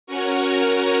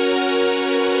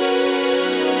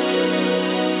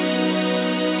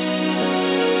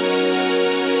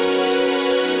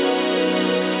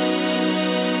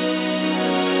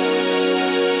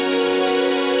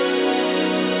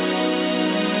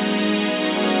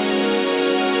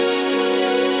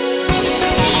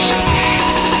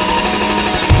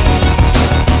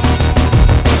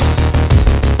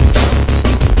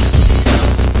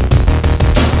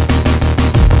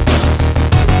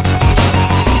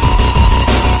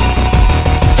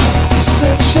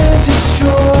Pillage and destroy.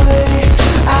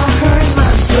 I hurt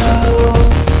myself.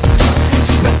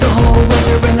 Spent the whole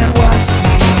winter in NYC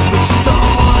with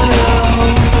someone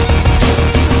else.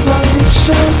 But it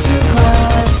shows through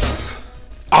glass.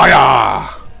 Hiya!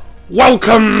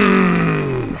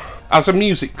 Welcome! As a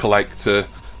music collector,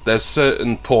 there's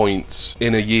certain points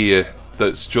in a year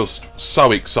that's just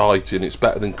so exciting, it's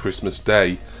better than Christmas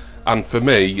Day. And for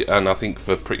me, and I think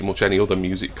for pretty much any other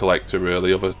music collector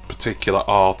really, of a particular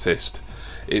artist,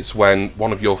 it's when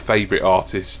one of your favourite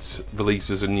artists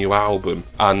releases a new album.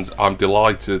 And I'm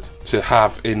delighted to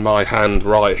have in my hand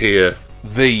right here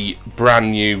the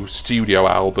brand new studio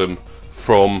album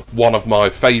from one of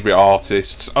my favourite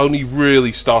artists. Only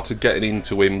really started getting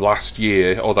into him last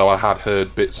year, although I had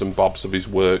heard bits and bobs of his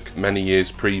work many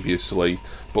years previously,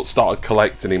 but started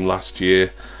collecting him last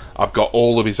year. I've got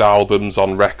all of his albums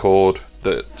on record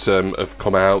that have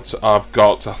come out. I've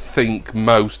got, I think,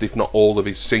 most, if not all, of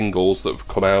his singles that have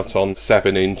come out on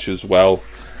 7-inch as well.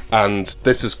 And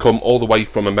this has come all the way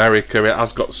from America. It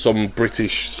has got some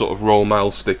British sort of Royal Mail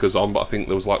stickers on, but I think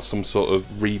there was like some sort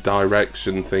of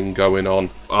redirection thing going on.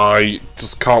 I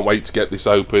just can't wait to get this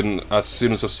open. As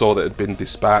soon as I saw that it had been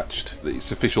dispatched,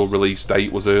 its official release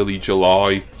date was early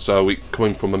July, so it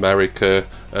coming from America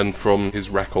and from his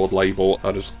record label,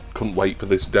 I just couldn't wait for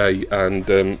this day.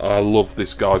 And I love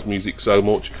this guy's music so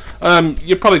much.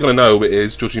 You're probably going to know who it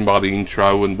is, judging by the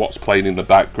intro and what's playing in the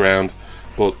background.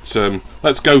 But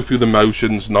let's go through the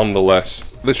motions nonetheless.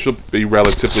 This should be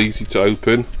relatively easy to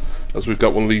open, as we've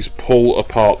got one of these pull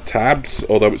apart tabs,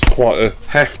 although it's quite a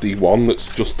hefty one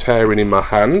that's just tearing in my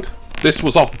hand. This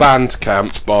was off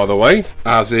Bandcamp, by the way,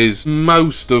 as is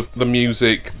most of the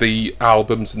music, the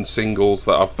albums and singles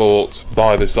that I've bought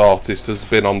by this artist has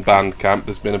been on Bandcamp.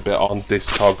 There's been a bit on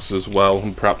Discogs as well,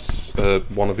 and perhaps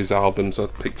one of his albums I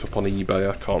picked up on eBay,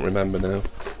 I can't remember now.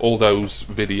 All those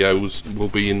videos will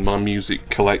be in my music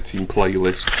collecting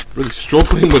playlist. Really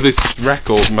struggling with this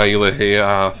record mailer here.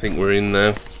 I think we're in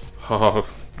now. Oh,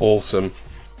 awesome.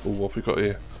 Ooh, what have we got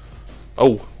here?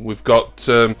 Oh, we've got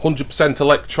 100%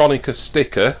 Electronica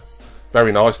sticker.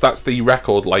 Very nice. That's the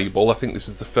record label. I think this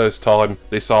is the first time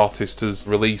this artist has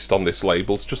released on this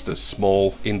label. It's just a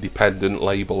small independent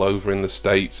label over in the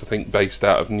States, I think based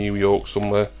out of New York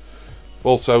somewhere.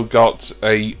 Also got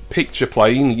a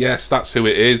Pictureplane. Yes, that's who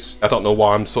it is. I don't know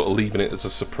why I'm sort of leaving it as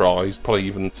a surprise. Probably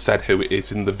even said who it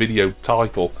is in the video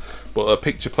title. But a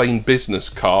Pictureplane business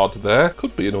card there.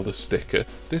 Could be another sticker.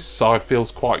 This side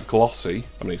feels quite glossy.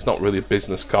 I mean, it's not really a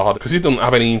business card because it doesn't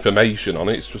have any information on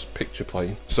it. It's just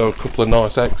Pictureplane. So a couple of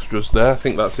nice extras there. I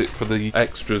think that's it for the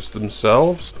extras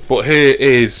themselves. But here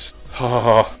is...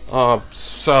 I've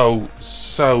so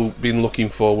been looking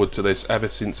forward to this ever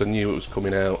since I knew it was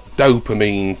coming out.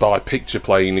 Dopamine by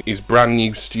Pictureplane, his brand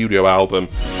new studio album.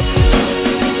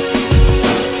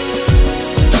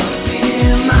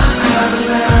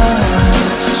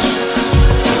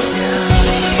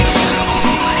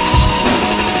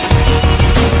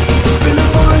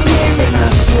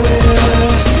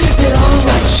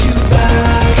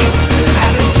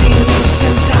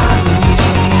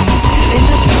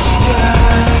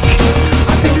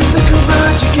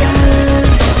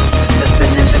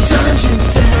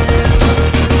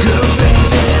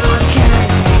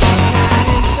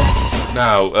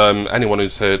 Now, anyone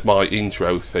who's heard my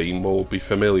intro theme will be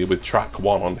familiar with track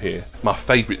 1 on here. My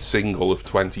favourite single of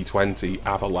 2020,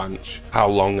 Avalanche. How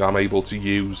long I'm able to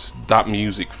use that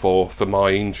music for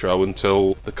my intro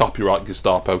until the copyright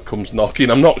Gestapo comes knocking,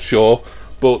 I'm not sure.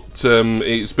 But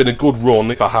it's been a good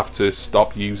run if I have to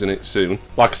stop using it soon.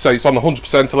 Like I say, it's on the 100%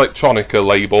 Electronica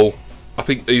label. I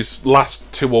think his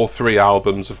last 2 or 3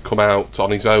 albums have come out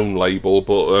on his own label,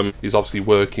 but he's obviously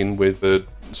working with a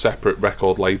separate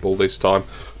record label this time.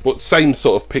 But same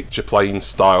sort of Pictureplane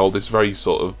style, this very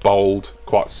sort of bold,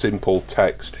 quite simple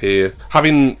text here.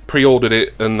 Having pre-ordered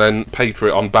it and then paid for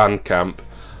it on Bandcamp,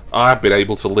 I've been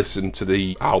able to listen to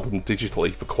the album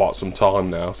digitally for quite some time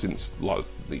now, since like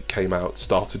it came out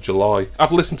start of July.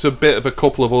 I've listened to a bit of a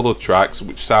couple of other tracks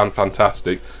which sound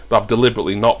fantastic, but I've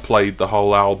deliberately not played the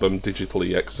whole album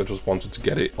digitally yet because I just wanted to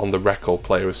get it on the record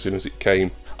player as soon as it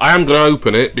came. I am going to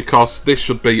open it because this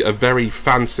should be a very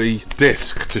fancy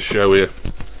disc to show you.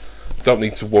 Don't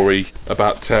need to worry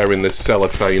about tearing this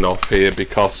cellophane off here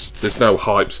because there's no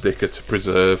hype sticker to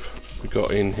preserve. We got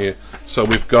in here. So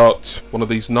we've got one of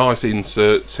these nice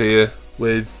inserts here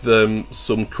with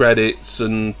some credits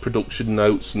and production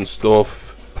notes and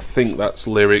stuff. I think that's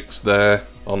lyrics there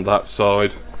on that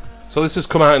side. So this has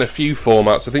come out in a few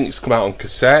formats. I think it's come out on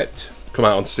cassette, come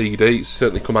out on CD, it's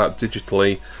certainly come out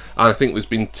digitally, and I think there's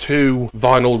been 2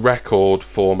 vinyl record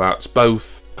formats,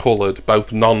 both coloured,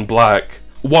 both non-black.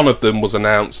 One of them was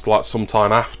announced like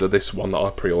sometime after this one that I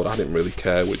pre-ordered. I didn't really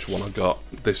care which one I got.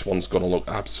 This one's gonna look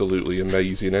absolutely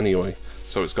amazing anyway.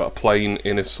 So it's got a plain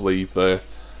inner sleeve there,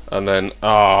 and then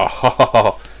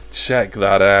check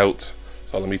that out.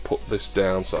 So let me put this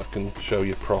down so I can show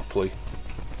you properly.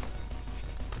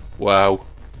 Wow.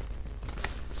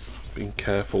 Being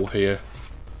careful here.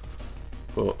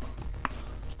 But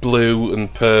blue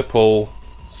and purple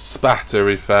spatter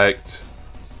effect.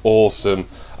 Awesome.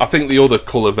 I think the other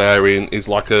colour variant is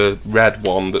like a red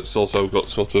one that's also got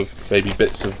sort of maybe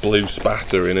bits of blue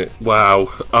spatter in it. Wow.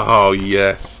 Oh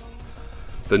yes.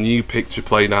 The new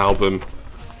Pictureplane album.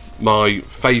 My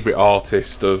favourite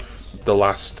artist of the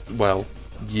last, well,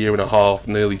 year and a half,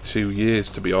 nearly 2 years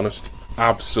to be honest.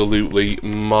 Absolutely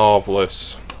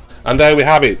marvellous. And there we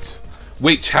have it.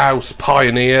 Witch House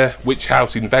pioneer, Witch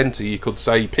House inventor, you could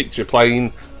say,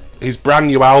 Pictureplane. His brand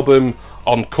new album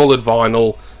on coloured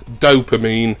vinyl,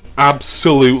 Dopamine.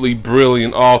 Absolutely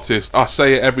brilliant artist. I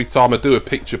say it every time I do a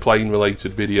Pictureplane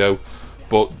related video.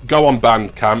 But go on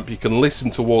Bandcamp, you can listen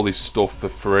to all his stuff for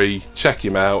free. Check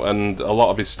him out, and a lot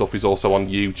of his stuff is also on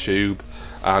YouTube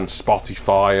and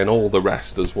Spotify and all the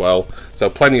rest as well. So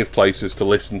plenty of places to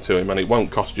listen to him, and it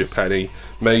won't cost you a penny.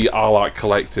 Me, I like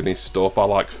collecting his stuff. I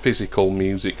like physical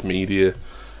music media,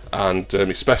 and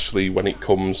especially when it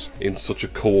comes in such a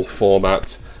cool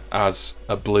format as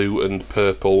a blue and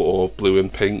purple or blue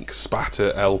and pink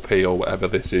spatter LP or whatever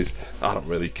this is. I don't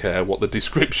really care what the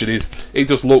description is. It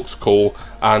just looks cool,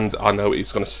 and I know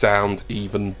it's going to sound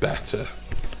even better.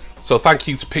 So thank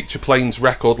you to Pictureplane's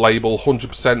record label,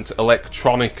 100%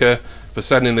 Electronica, for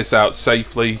sending this out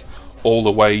safely all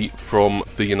the way from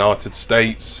the United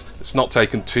States. It's not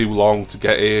taken too long to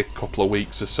get here, a couple of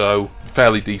weeks or so.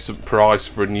 Fairly decent price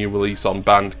for a new release on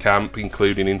Bandcamp,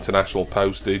 including international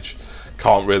postage.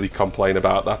 Can't really complain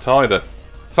about that either.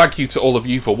 Thank you to all of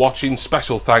you for watching.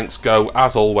 Special thanks go,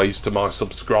 as always, to my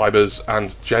subscribers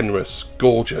and generous,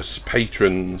 gorgeous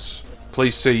patrons.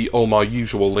 Please see all my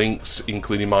usual links,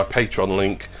 including my Patreon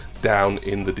link, down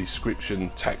in the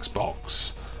description text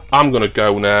box. I'm gonna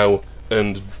go now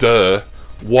and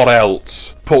what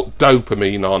else? Put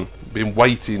Dopamine on. Been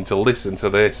waiting to listen to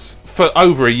this for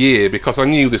over a year because I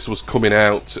knew this was coming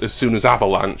out as soon as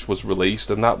Avalanche was released,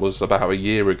 and that was about a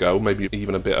year ago, maybe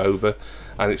even a bit over.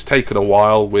 And it's taken a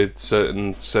while with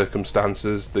certain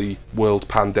circumstances, the world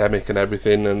pandemic and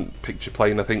everything, and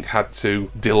Pictureplane I think had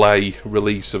to delay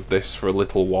release of this for a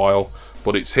little while.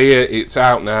 But it's here, it's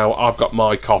out now, I've got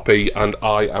my copy, and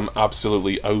I am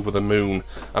absolutely over the moon.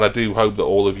 And I do hope that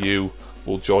all of you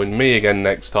will join me again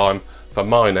next time for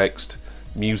my next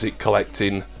music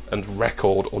collecting and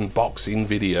record unboxing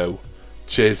video.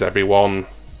 Cheers everyone.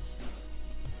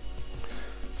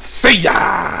 See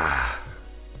ya!